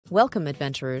Welcome,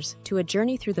 adventurers, to a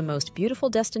journey through the most beautiful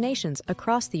destinations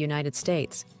across the United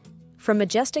States. From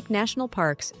majestic national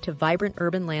parks to vibrant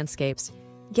urban landscapes,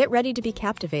 get ready to be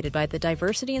captivated by the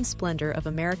diversity and splendor of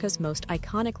America's most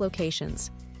iconic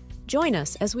locations. Join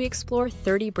us as we explore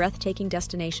 30 breathtaking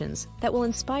destinations that will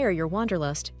inspire your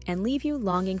wanderlust and leave you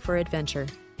longing for adventure.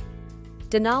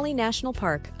 Denali National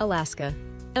Park, Alaska.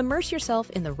 Immerse yourself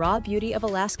in the raw beauty of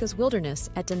Alaska's wilderness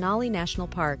at Denali National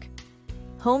Park.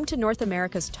 Home to North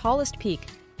America's tallest peak,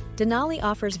 Denali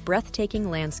offers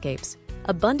breathtaking landscapes,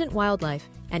 abundant wildlife,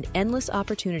 and endless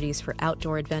opportunities for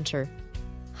outdoor adventure.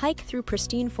 Hike through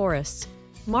pristine forests,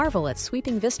 marvel at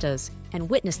sweeping vistas, and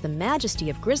witness the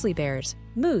majesty of grizzly bears,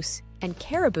 moose, and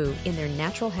caribou in their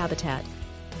natural habitat.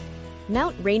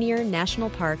 Mount Rainier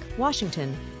National Park,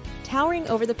 Washington. Towering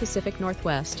over the Pacific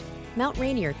Northwest, Mount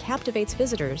Rainier captivates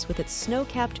visitors with its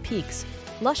snow-capped peaks,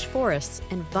 lush forests,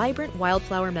 and vibrant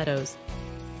wildflower meadows.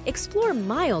 Explore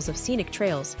miles of scenic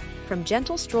trails, from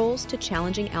gentle strolls to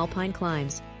challenging alpine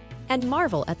climbs, and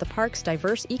marvel at the park's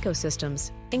diverse ecosystems,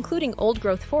 including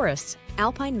old-growth forests,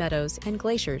 alpine meadows, and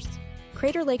glaciers.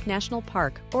 Crater Lake National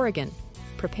Park, Oregon.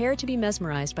 Prepare to be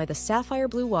mesmerized by the sapphire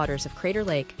blue waters of Crater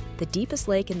Lake, the deepest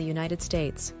lake in the United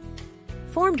States.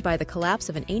 Formed by the collapse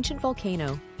of an ancient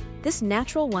volcano, this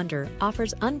natural wonder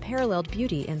offers unparalleled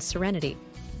beauty and serenity.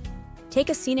 Take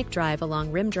a scenic drive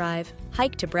along Rim Drive,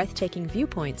 hike to breathtaking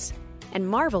viewpoints, and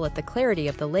marvel at the clarity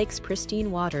of the lake's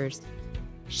pristine waters.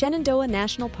 Shenandoah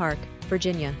National Park,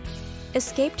 Virginia.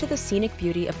 Escape to the scenic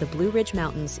beauty of the Blue Ridge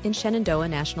Mountains in Shenandoah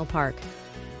National Park.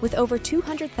 With over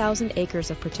 200,000 acres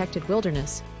of protected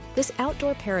wilderness, this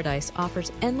outdoor paradise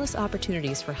offers endless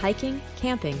opportunities for hiking,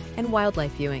 camping, and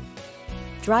wildlife viewing.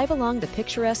 Drive along the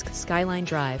picturesque Skyline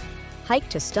Drive, hike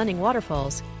to stunning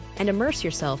waterfalls, and immerse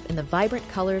yourself in the vibrant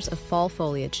colors of fall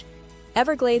foliage.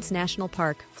 Everglades National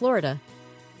Park, Florida.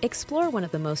 Explore one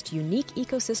of the most unique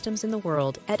ecosystems in the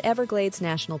world at Everglades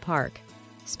National Park.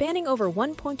 Spanning over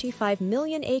 1.25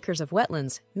 million acres of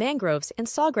wetlands, mangroves, and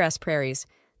sawgrass prairies,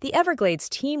 the Everglades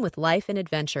teem with life and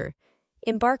adventure.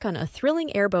 Embark on a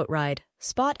thrilling airboat ride,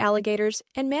 spot alligators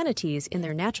and manatees in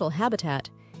their natural habitat,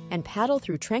 and paddle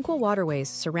through tranquil waterways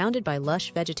surrounded by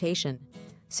lush vegetation.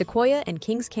 Sequoia and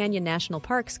Kings Canyon National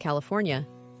Parks, California.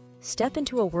 Step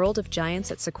into a world of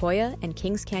giants at Sequoia and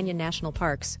Kings Canyon National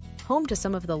Parks, home to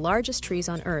some of the largest trees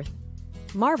on Earth.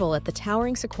 Marvel at the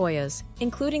towering sequoias,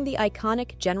 including the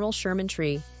iconic General Sherman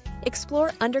tree.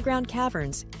 Explore underground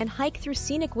caverns and hike through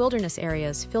scenic wilderness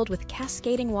areas filled with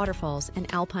cascading waterfalls and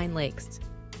alpine lakes.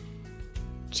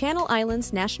 Channel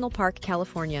Islands National Park,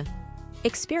 California.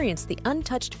 Experience the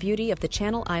untouched beauty of the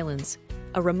Channel Islands,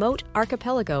 a remote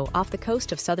archipelago off the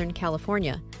coast of Southern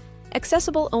California.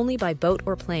 Accessible only by boat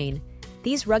or plane,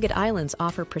 these rugged islands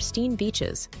offer pristine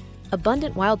beaches,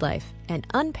 abundant wildlife, and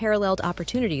unparalleled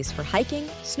opportunities for hiking,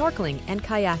 snorkeling, and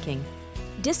kayaking.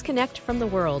 Disconnect from the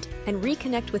world and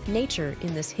reconnect with nature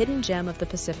in this hidden gem of the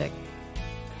Pacific.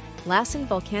 Lassen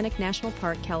Volcanic National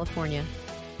Park, California.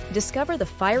 Discover the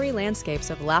fiery landscapes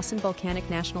of Lassen Volcanic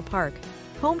National Park,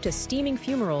 home to steaming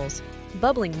fumaroles,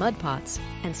 bubbling mud pots,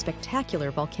 and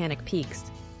spectacular volcanic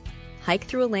peaks. Hike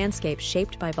through a landscape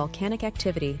shaped by volcanic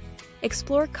activity,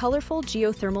 explore colorful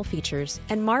geothermal features,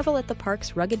 and marvel at the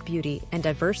park's rugged beauty and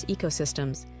diverse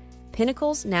ecosystems.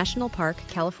 Pinnacles National Park,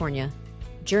 California.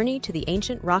 Journey to the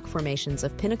ancient rock formations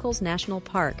of Pinnacles National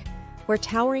Park, where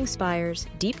towering spires,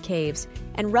 deep caves,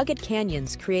 and rugged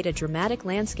canyons create a dramatic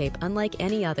landscape unlike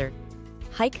any other.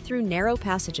 Hike through narrow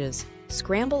passages,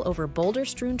 scramble over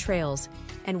boulder-strewn trails,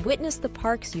 and witness the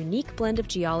park's unique blend of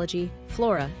geology,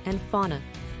 flora, and fauna.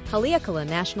 Haleakala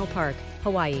National Park,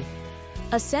 Hawaii.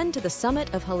 Ascend to the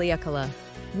summit of Haleakala,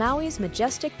 Maui's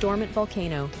majestic dormant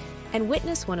volcano, and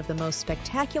witness one of the most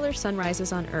spectacular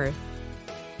sunrises on Earth.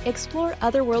 Explore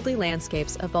otherworldly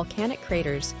landscapes of volcanic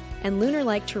craters and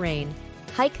lunar-like terrain,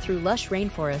 hike through lush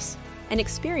rainforests, and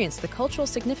experience the cultural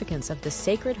significance of this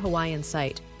sacred Hawaiian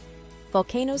site.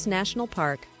 Volcanoes National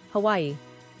Park, Hawaii.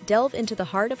 Delve into the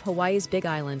heart of Hawaii's Big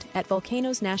Island at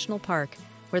Volcanoes National Park,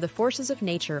 where the forces of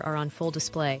nature are on full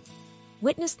display.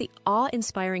 Witness the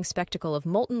awe-inspiring spectacle of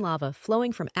molten lava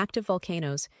flowing from active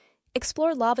volcanoes,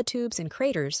 explore lava tubes and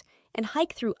craters, and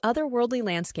hike through otherworldly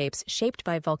landscapes shaped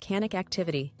by volcanic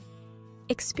activity.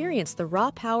 Experience the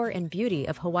raw power and beauty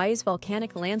of Hawaii's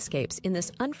volcanic landscapes in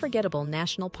this unforgettable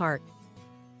national park.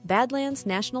 Badlands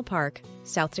National Park,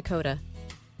 South Dakota.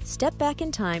 Step back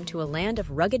in time to a land of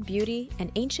rugged beauty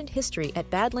and ancient history at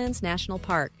Badlands National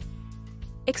Park.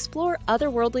 Explore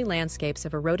otherworldly landscapes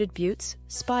of eroded buttes,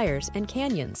 spires, and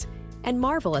canyons, and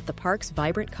marvel at the park's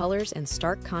vibrant colors and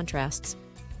stark contrasts.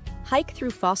 Hike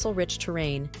through fossil-rich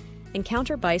terrain,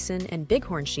 encounter bison and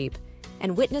bighorn sheep,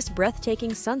 and witness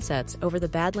breathtaking sunsets over the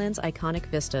Badlands' iconic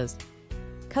vistas.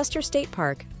 Custer State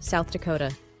Park, South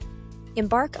Dakota.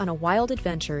 Embark on a wild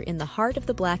adventure in the heart of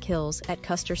the Black Hills at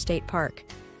Custer State Park,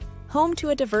 home to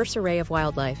a diverse array of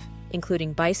wildlife,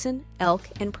 including bison, elk,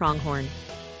 and pronghorn.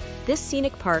 This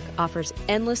scenic park offers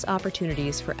endless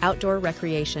opportunities for outdoor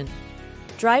recreation.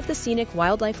 Drive the scenic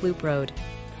Wildlife Loop Road,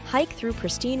 hike through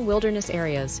pristine wilderness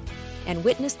areas, and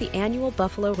witness the annual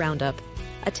Buffalo Roundup,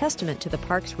 a testament to the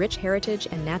park's rich heritage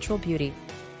and natural beauty.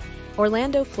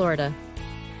 Orlando, Florida.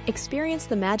 Experience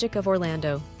the magic of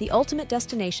Orlando, the ultimate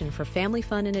destination for family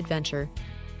fun and adventure.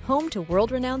 Home to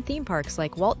world-renowned theme parks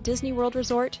like Walt Disney World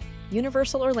Resort,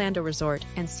 Universal Orlando Resort,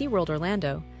 and SeaWorld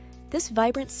Orlando, this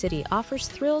vibrant city offers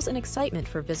thrills and excitement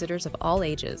for visitors of all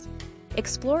ages.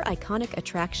 Explore iconic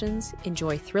attractions,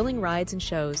 enjoy thrilling rides and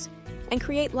shows, and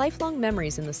create lifelong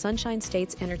memories in the Sunshine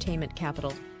State's entertainment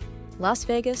capital, Las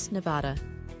Vegas, Nevada.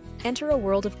 Enter a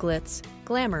world of glitz,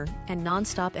 glamour, and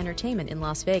non-stop entertainment in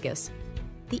Las Vegas,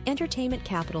 the entertainment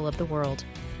capital of the world.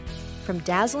 From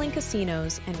dazzling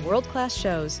casinos and world-class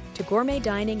shows to gourmet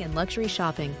dining and luxury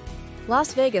shopping,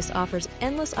 Las Vegas offers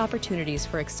endless opportunities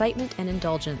for excitement and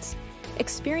indulgence.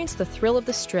 Experience the thrill of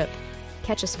the Strip,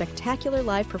 catch a spectacular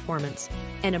live performance,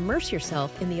 and immerse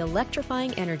yourself in the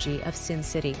electrifying energy of Sin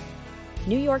City.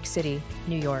 New York City,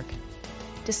 New York.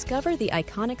 Discover the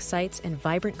iconic sights and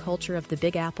vibrant culture of the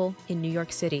Big Apple in New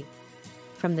York City.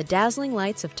 From the dazzling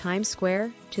lights of Times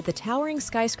Square to the towering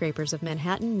skyscrapers of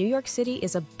Manhattan, New York City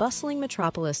is a bustling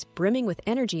metropolis brimming with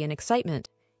energy and excitement.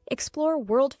 Explore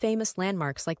world-famous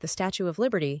landmarks like the Statue of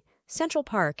Liberty, Central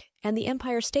Park, and the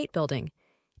Empire State Building,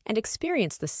 and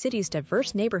experience the city's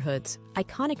diverse neighborhoods,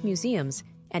 iconic museums,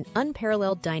 and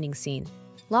unparalleled dining scene.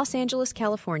 Los Angeles,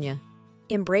 California.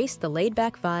 Embrace the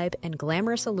laid-back vibe and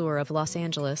glamorous allure of Los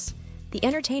Angeles, the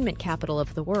entertainment capital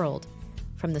of the world.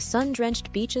 From the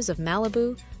sun-drenched beaches of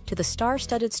Malibu to the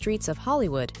star-studded streets of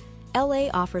Hollywood, LA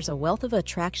offers a wealth of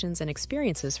attractions and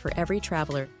experiences for every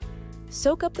traveler.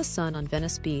 Soak up the sun on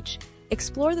Venice Beach,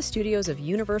 explore the studios of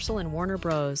Universal and Warner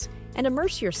Bros., and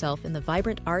immerse yourself in the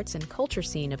vibrant arts and culture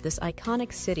scene of this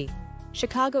iconic city.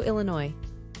 Chicago, Illinois.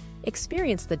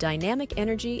 Experience the dynamic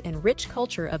energy and rich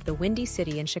culture of the Windy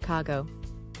City in Chicago.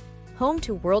 Home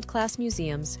to world-class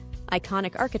museums,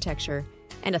 iconic architecture,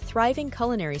 and a thriving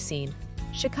culinary scene,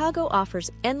 Chicago offers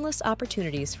endless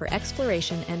opportunities for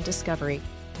exploration and discovery.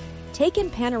 Take in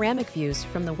panoramic views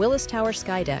from the Willis Tower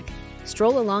Skydeck,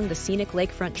 stroll along the scenic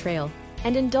Lakefront Trail,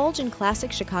 and indulge in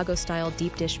classic Chicago-style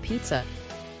deep dish pizza.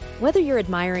 Whether you're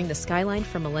admiring the skyline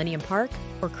from Millennium Park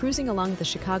or cruising along the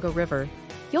Chicago River,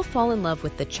 you'll fall in love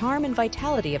with the charm and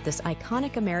vitality of this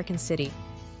iconic American city.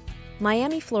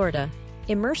 Miami, Florida.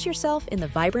 Immerse yourself in the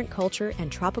vibrant culture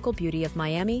and tropical beauty of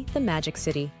Miami, the Magic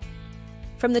City.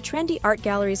 From the trendy art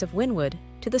galleries of Wynwood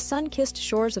to the sun-kissed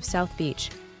shores of South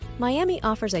Beach, Miami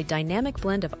offers a dynamic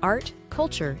blend of art,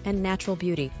 culture, and natural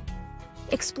beauty.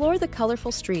 Explore the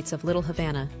colorful streets of Little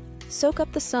Havana, soak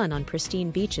up the sun on pristine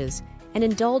beaches, and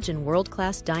indulge in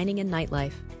world-class dining and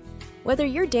nightlife. Whether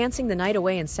you're dancing the night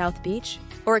away in South Beach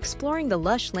or exploring the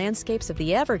lush landscapes of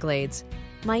the Everglades,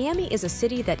 Miami is a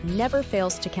city that never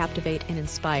fails to captivate and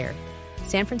inspire.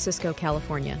 San Francisco,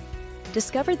 California.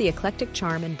 Discover the eclectic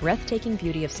charm and breathtaking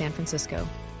beauty of San Francisco,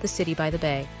 the city by the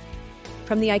bay.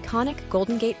 From the iconic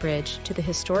Golden Gate Bridge to the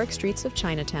historic streets of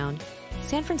Chinatown,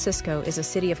 San Francisco is a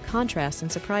city of contrasts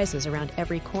and surprises around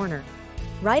every corner.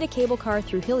 Ride a cable car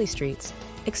through hilly streets,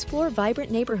 explore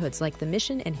vibrant neighborhoods like the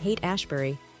Mission and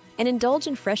Haight-Ashbury, and indulge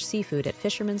in fresh seafood at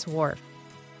Fisherman's Wharf.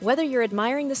 Whether you're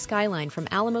admiring the skyline from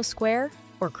Alamo Square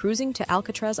or cruising to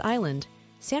Alcatraz Island,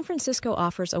 San Francisco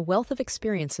offers a wealth of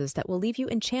experiences that will leave you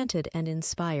enchanted and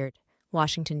inspired.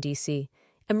 Washington, D.C.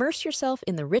 Immerse yourself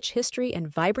in the rich history and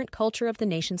vibrant culture of the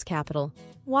nation's capital.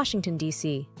 Washington,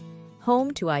 D.C.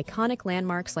 Home to iconic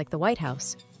landmarks like the White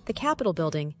House, the Capitol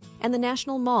Building, and the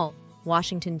National Mall,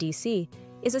 Washington, D.C.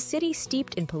 is a city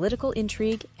steeped in political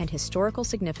intrigue and historical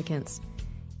significance.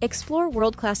 Explore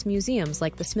world-class museums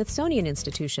like the Smithsonian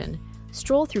Institution,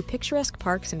 stroll through picturesque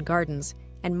parks and gardens,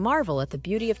 and marvel at the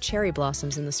beauty of cherry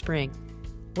blossoms in the spring.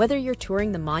 Whether you're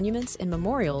touring the monuments and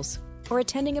memorials or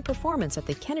attending a performance at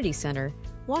the Kennedy Center,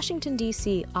 Washington,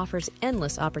 D.C. offers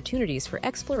endless opportunities for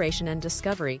exploration and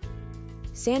discovery.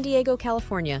 San Diego,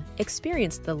 California.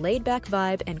 Experience the laid-back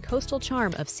vibe and coastal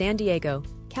charm of San Diego,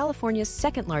 California's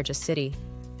second-largest city.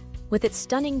 With its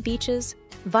stunning beaches,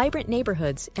 vibrant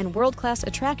neighborhoods, and world-class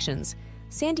attractions,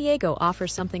 San Diego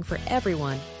offers something for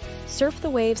everyone. Surf the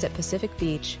waves at Pacific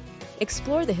Beach,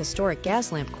 explore the historic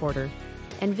Gaslamp Quarter,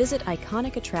 and visit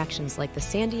iconic attractions like the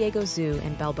San Diego Zoo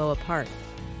and Balboa Park.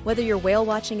 Whether you're whale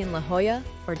watching in La Jolla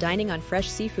or dining on fresh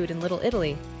seafood in Little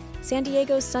Italy, San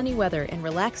Diego's sunny weather and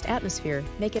relaxed atmosphere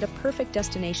make it a perfect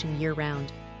destination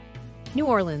year-round. New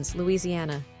Orleans,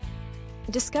 Louisiana.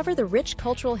 Discover the rich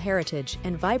cultural heritage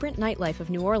and vibrant nightlife of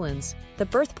New Orleans, the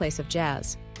birthplace of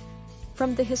jazz.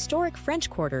 From the historic French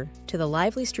Quarter to the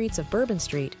lively streets of Bourbon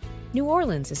Street, New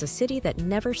Orleans is a city that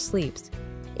never sleeps.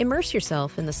 Immerse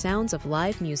yourself in the sounds of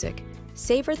live music,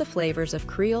 savor the flavors of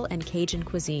Creole and Cajun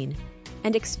cuisine,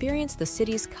 and experience the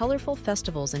city's colorful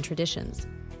festivals and traditions.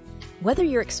 Whether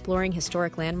you're exploring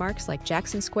historic landmarks like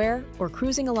Jackson Square or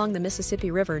cruising along the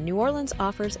Mississippi River, New Orleans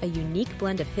offers a unique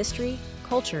blend of history,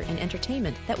 culture, and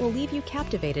entertainment that will leave you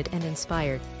captivated and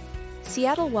inspired.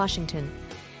 Seattle, Washington.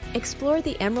 Explore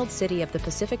the Emerald City of the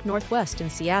Pacific Northwest in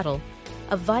Seattle,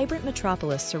 a vibrant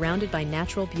metropolis surrounded by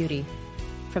natural beauty.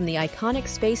 From the iconic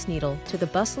Space Needle to the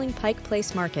bustling Pike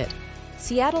Place Market,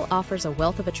 Seattle offers a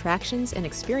wealth of attractions and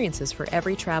experiences for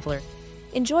every traveler.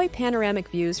 Enjoy panoramic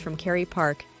views from Cary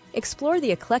Park, explore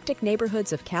the eclectic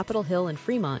neighborhoods of Capitol Hill and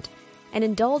Fremont, and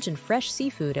indulge in fresh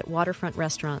seafood at waterfront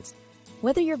restaurants.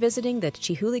 Whether you're visiting the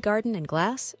Chihuly Garden and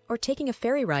Glass or taking a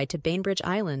ferry ride to Bainbridge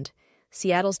Island,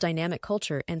 Seattle's dynamic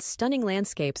culture and stunning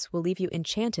landscapes will leave you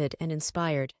enchanted and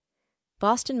inspired.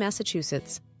 Boston,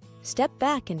 Massachusetts. Step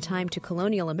back in time to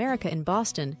colonial America in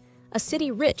Boston, a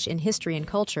city rich in history and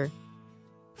culture.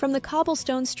 From the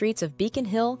cobblestone streets of Beacon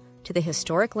Hill to the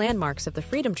historic landmarks of the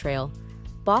Freedom Trail,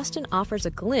 Boston offers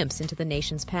a glimpse into the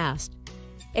nation's past.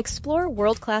 Explore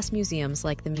world-class museums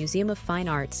like the Museum of Fine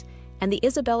Arts and the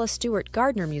Isabella Stewart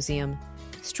Gardner Museum.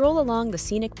 Stroll along the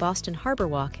scenic Boston Harbor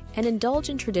Walk and indulge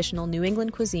in traditional New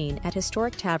England cuisine at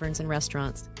historic taverns and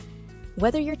restaurants.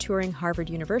 Whether you're touring Harvard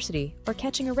University or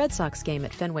catching a Red Sox game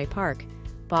at Fenway Park,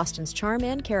 Boston's charm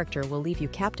and character will leave you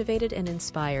captivated and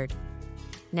inspired.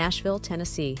 Nashville,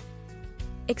 Tennessee.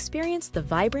 Experience the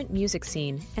vibrant music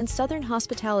scene and southern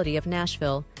hospitality of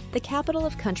Nashville, the capital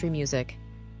of country music.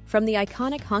 From the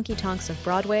iconic honky-tonks of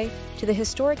Broadway to the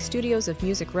historic studios of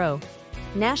Music Row,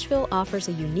 Nashville offers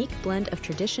a unique blend of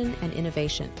tradition and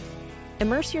innovation.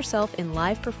 Immerse yourself in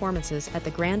live performances at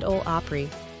the Grand Ole Opry,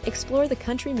 explore the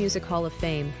Country Music Hall of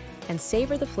Fame, and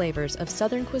savor the flavors of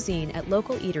Southern cuisine at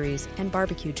local eateries and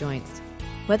barbecue joints.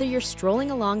 Whether you're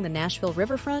strolling along the Nashville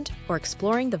riverfront or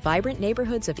exploring the vibrant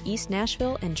neighborhoods of East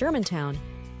Nashville and Germantown,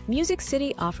 Music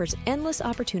City offers endless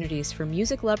opportunities for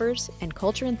music lovers and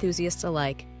culture enthusiasts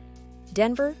alike.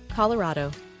 Denver,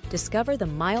 Colorado. Discover the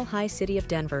mile-high city of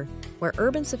Denver, where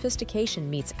urban sophistication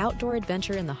meets outdoor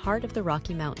adventure in the heart of the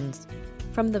Rocky Mountains.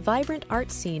 From the vibrant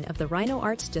art scene of the Rhino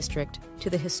Arts District to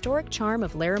the historic charm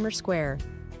of Larimer Square,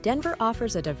 Denver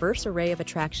offers a diverse array of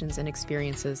attractions and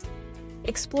experiences.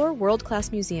 Explore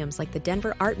world-class museums like the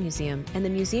Denver Art Museum and the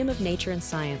Museum of Nature and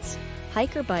Science.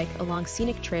 Hike or bike along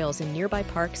scenic trails in nearby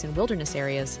parks and wilderness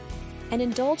areas, and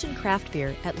indulge in craft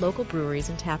beer at local breweries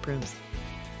and taprooms.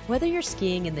 Whether you're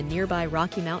skiing in the nearby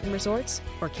Rocky Mountain resorts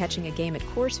or catching a game at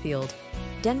Coors Field,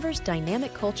 Denver's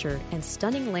dynamic culture and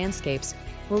stunning landscapes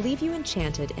will leave you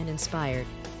enchanted and inspired.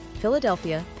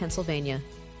 Philadelphia, Pennsylvania.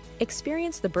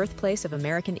 Experience the birthplace of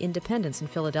American independence in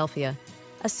Philadelphia,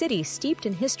 a city steeped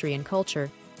in history and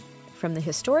culture. From the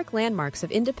historic landmarks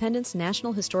of Independence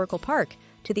National Historical Park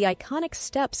to the iconic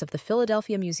steps of the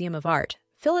Philadelphia Museum of Art,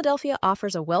 Philadelphia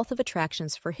offers a wealth of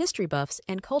attractions for history buffs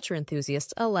and culture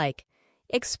enthusiasts alike.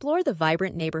 Explore the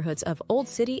vibrant neighborhoods of Old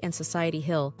City and Society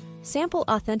Hill, sample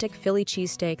authentic Philly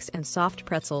cheesesteaks and soft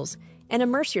pretzels, and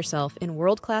immerse yourself in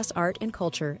world-class art and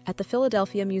culture at the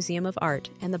Philadelphia Museum of Art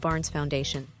and the Barnes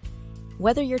Foundation.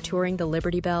 Whether you're touring the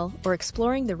Liberty Bell or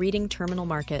exploring the Reading Terminal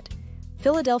Market,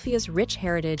 Philadelphia's rich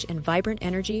heritage and vibrant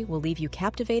energy will leave you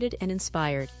captivated and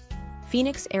inspired.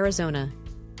 Phoenix, Arizona.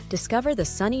 Discover the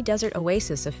sunny desert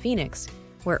oasis of Phoenix,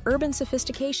 where urban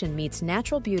sophistication meets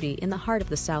natural beauty in the heart of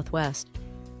the Southwest.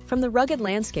 From the rugged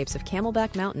landscapes of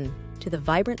Camelback Mountain to the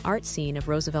vibrant art scene of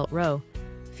Roosevelt Row,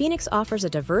 Phoenix offers a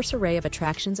diverse array of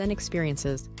attractions and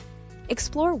experiences.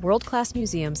 Explore world-class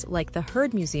museums like the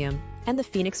Heard Museum and the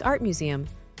Phoenix Art Museum,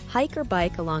 hike or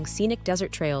bike along scenic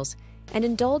desert trails, and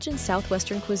indulge in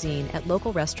southwestern cuisine at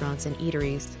local restaurants and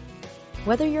eateries.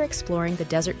 Whether you're exploring the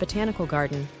Desert Botanical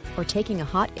Garden or taking a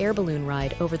hot air balloon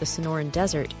ride over the Sonoran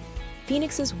Desert,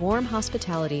 Phoenix's warm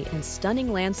hospitality and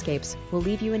stunning landscapes will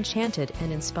leave you enchanted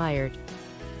and inspired.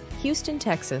 Houston,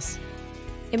 Texas.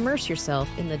 Immerse yourself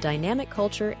in the dynamic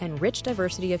culture and rich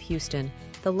diversity of Houston,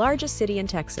 the largest city in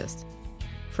Texas.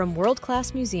 From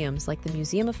world-class museums like the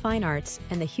Museum of Fine Arts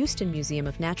and the Houston Museum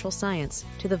of Natural Science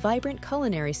to the vibrant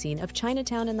culinary scene of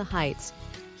Chinatown and the Heights,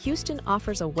 Houston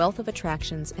offers a wealth of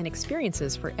attractions and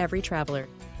experiences for every traveler.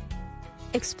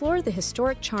 Explore the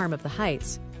historic charm of the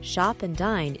Heights, shop and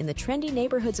dine in the trendy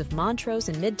neighborhoods of Montrose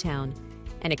and Midtown,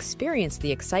 and experience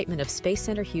the excitement of Space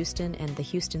Center Houston and the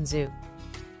Houston Zoo.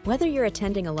 Whether you're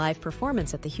attending a live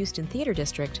performance at the Houston Theater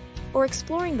District or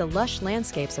exploring the lush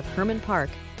landscapes of Herman Park,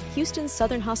 Houston's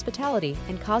southern hospitality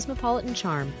and cosmopolitan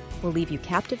charm will leave you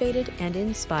captivated and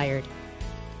inspired.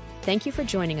 Thank you for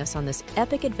joining us on this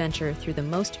epic adventure through the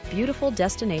most beautiful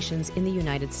destinations in the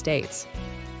United States.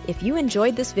 If you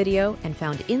enjoyed this video and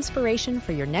found inspiration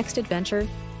for your next adventure,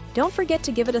 don't forget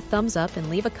to give it a thumbs up and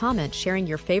leave a comment sharing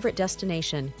your favorite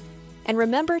destination. And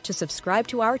remember to subscribe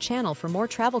to our channel for more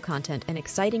travel content and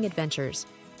exciting adventures.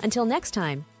 Until next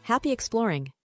time, happy exploring!